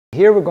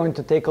Here we're going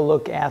to take a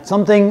look at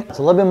something that's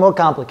a little bit more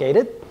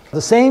complicated.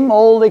 The same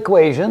old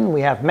equation,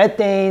 we have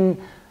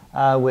methane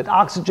with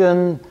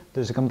oxygen,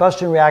 there's a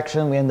combustion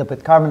reaction, we end up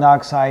with carbon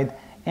dioxide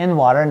and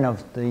water. Now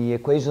the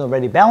equation is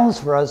already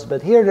balanced for us,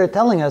 but here they're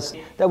telling us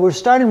that we're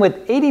starting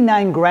with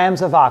 89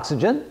 grams of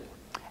oxygen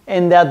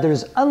and that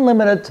there's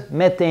unlimited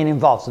methane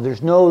involved, so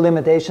there's no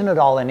limitation at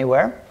all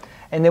anywhere.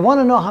 And they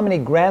want to know how many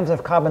grams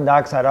of carbon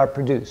dioxide are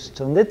produced.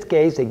 So in this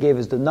case, they gave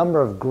us the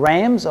number of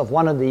grams of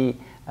one of the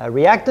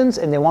reactants,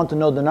 and they want to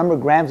know the number of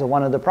grams of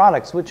one of the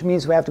products, which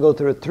means we have to go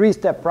through a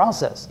three-step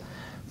process.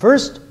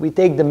 First, we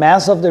take the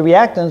mass of the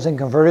reactants and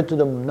convert it to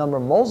the number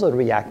of moles of the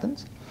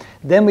reactants.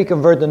 Then we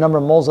convert the number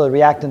of moles of the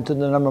reactant to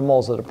the number of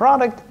moles of the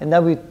product, and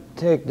then we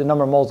take the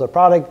number of moles of the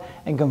product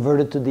and convert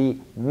it to the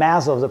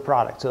mass of the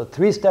product. So a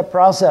three-step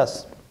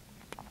process.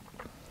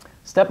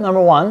 Step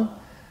number one,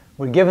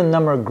 we're given the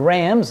number of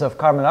grams of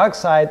carbon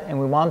dioxide, and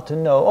we want to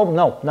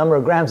know, number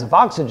of grams of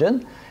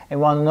oxygen, and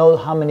we want to know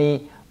how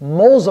many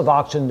moles of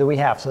oxygen do we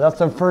have. So that's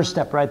the first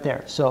step right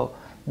there. So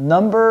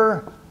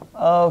number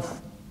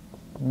of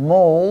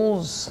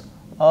moles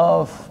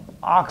of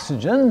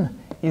oxygen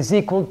is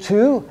equal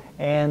to,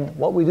 and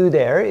what we do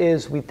there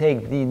is we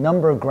take the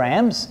number of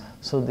grams,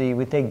 so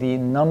we take the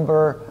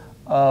number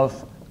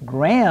of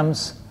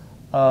grams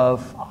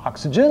of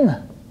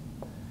oxygen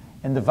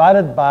and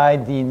divided by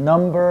the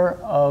number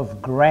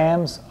of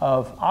grams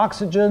of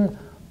oxygen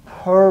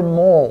per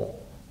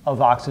mole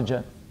of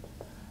oxygen.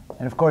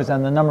 And of course,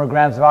 then the number of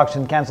grams of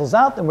oxygen cancels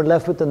out, and we're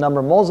left with the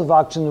number of moles of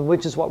oxygen,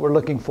 which is what we're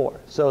looking for.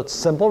 So it's a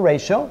simple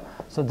ratio.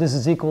 So this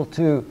is equal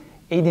to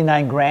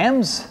 89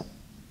 grams.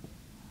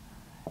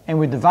 And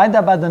we divide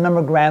that by the number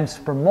of grams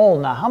per mole.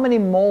 Now, how many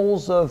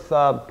moles of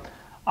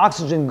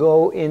oxygen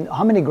go in,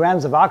 how many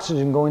grams of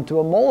oxygen go into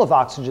a mole of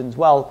oxygen?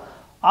 Well,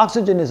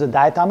 oxygen is a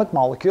diatomic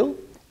molecule.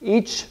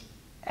 Each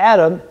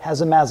atom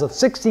has a mass of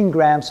 16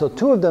 grams, so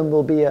two of them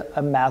will be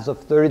a mass of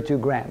 32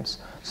 grams.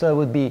 So it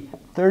would be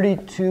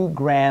 32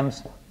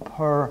 grams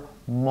per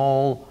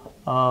mole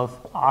of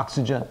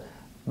oxygen.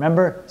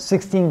 Remember,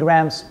 16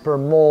 grams per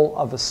mole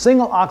of a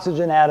single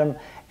oxygen atom,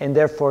 and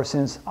therefore,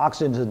 since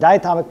oxygen is a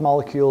diatomic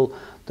molecule,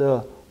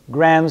 the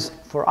grams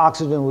for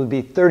oxygen would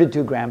be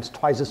 32 grams,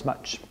 twice as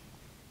much.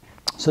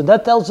 So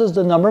that tells us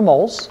the number of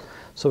moles.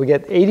 So we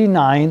get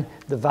 89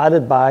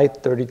 divided by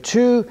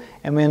 32,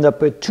 and we end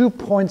up with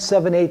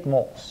 2.78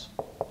 moles.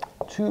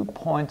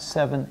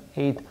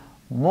 2.78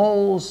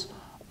 moles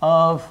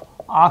of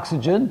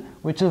oxygen,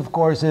 which of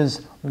course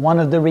is one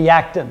of the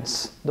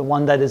reactants, the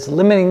one that is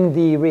limiting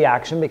the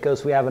reaction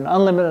because we have an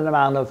unlimited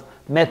amount of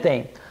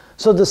methane.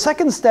 So the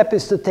second step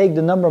is to take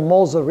the number of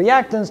moles of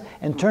reactants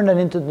and turn that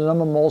into the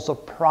number of moles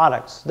of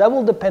products. That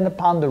will depend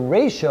upon the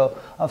ratio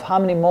of how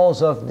many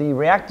moles of the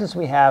reactants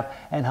we have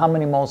and how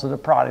many moles of the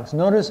products.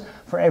 Notice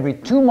for every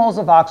 2 moles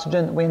of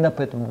oxygen, we end up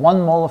with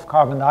 1 mole of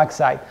carbon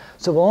dioxide.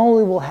 So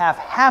we will have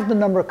half the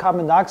number of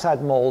carbon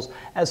dioxide moles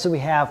as we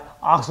have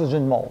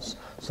oxygen moles.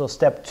 So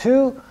step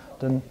 2,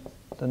 the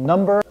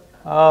number,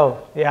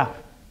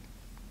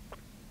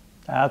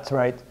 that's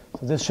right.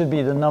 So this should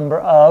be the number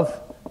of,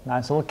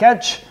 nice little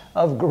catch,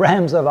 of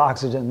grams of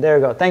oxygen. There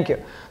you go, thank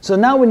you. So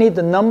now we need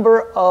the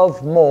number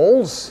of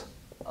moles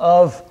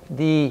of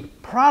the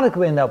product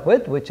we end up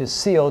with, which is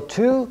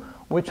CO2,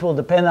 which will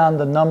depend on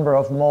the number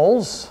of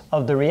moles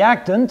of the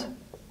reactant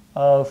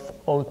of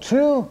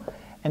O2,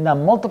 and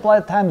then multiply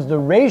times the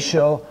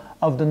ratio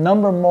of the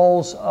number of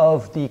moles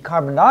of the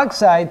carbon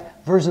dioxide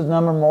versus the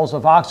number of moles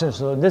of oxygen.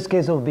 So in this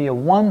case, it will be a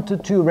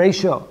 1-to-2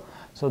 ratio.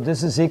 So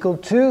this is equal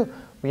to,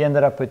 we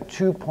ended up with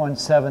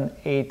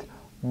 2.78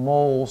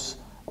 moles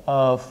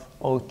of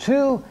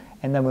O2,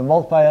 and then we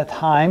multiply that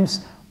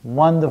times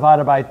 1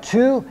 divided by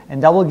 2,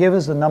 and that will give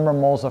us the number of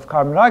moles of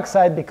carbon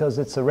dioxide because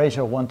it's a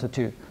ratio of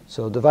 1-to-2.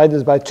 So divide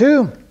this by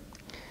 2,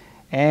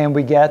 and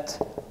we get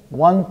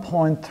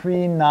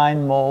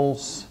 1.39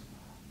 moles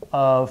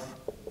of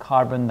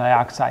carbon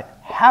dioxide.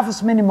 Half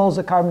as many moles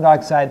of carbon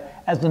dioxide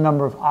as the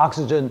number of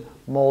oxygen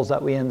moles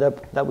that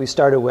we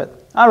started with.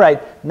 All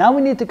right, now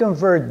we need to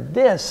convert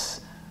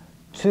this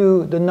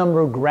to the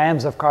number of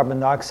grams of carbon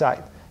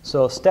dioxide.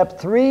 So step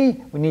 3,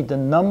 we need the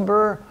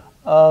number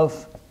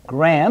of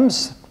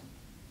grams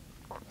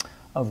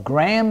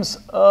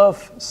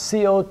of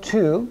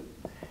CO2.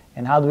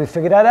 And how do we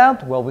figure that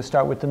out? Well, we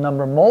start with the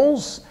number of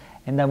moles,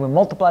 and then we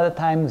multiply that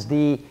times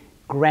the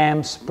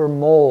grams per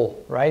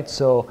mole, right?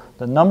 So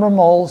the number of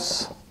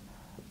moles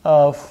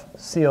of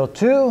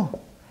CO2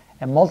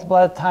 and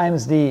multiply that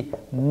times the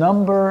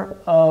number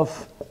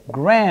of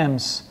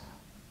grams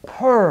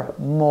per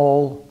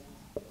mole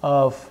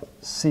of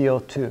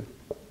CO2.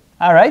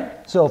 All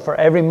right, so for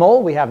every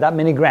mole, we have that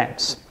many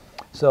grams.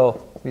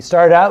 So we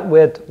start out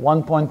with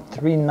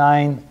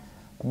 1.39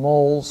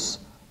 moles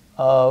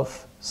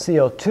of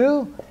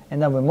CO2,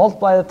 and then we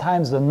multiply that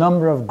times the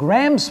number of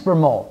grams per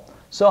mole.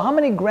 So how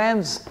many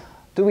grams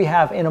do we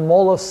have in a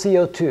mole of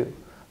CO2?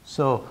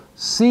 So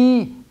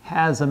C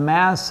has a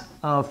mass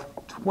of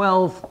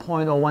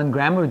 12.01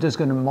 gram. We're just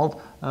going to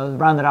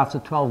round it off to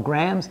 12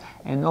 grams.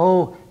 And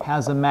O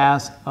has a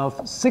mass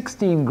of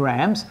 16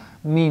 grams.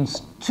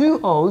 means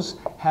 2 O's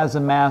has a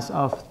mass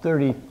of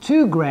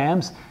 32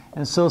 grams.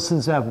 And so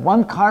since we have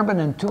 1 carbon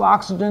and 2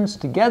 oxygens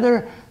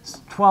together,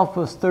 12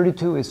 plus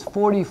 32 is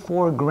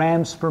 44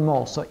 grams per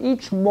mole. So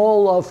each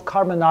mole of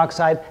carbon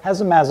dioxide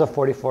has a mass of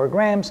 44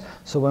 grams.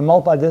 So we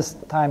multiply this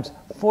times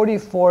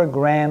 44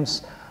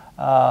 grams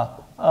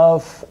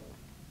of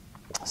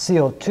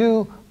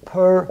CO2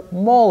 per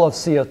mole of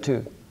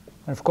CO2.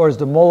 And of course,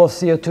 the mole of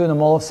CO2 and the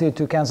mole of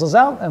CO2 cancels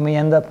out, and we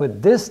end up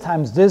with this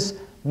times this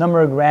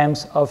number of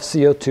grams of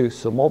CO2.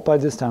 So multiply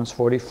this times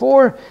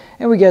 44,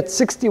 and we get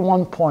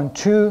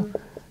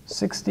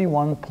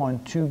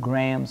 61.2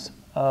 grams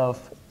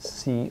of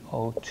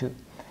CO2.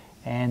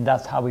 And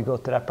that's how we go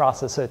through that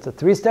process. So it's a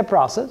 3-step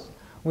process.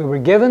 We were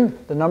given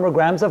the number of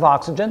grams of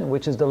oxygen,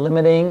 which is the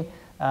limiting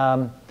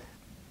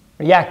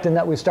reactant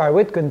that we started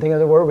with. Couldn't think of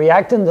the word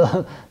reactant,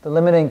 the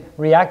limiting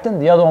reactant.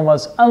 The other one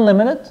was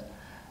unlimited.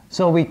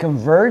 So we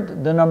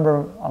convert the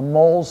number of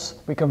moles,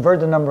 we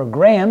convert the number of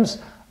grams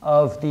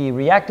of the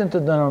reactant to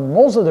the number of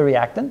moles of the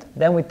reactant.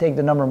 Then we take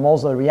the number of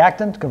moles of the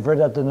reactant, convert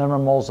that to the number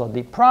of moles of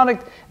the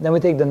product. And then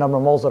we take the number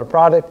of moles of the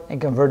product and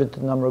convert it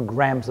to the number of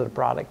grams of the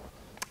product.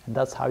 And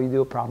that's how you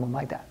do a problem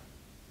like that.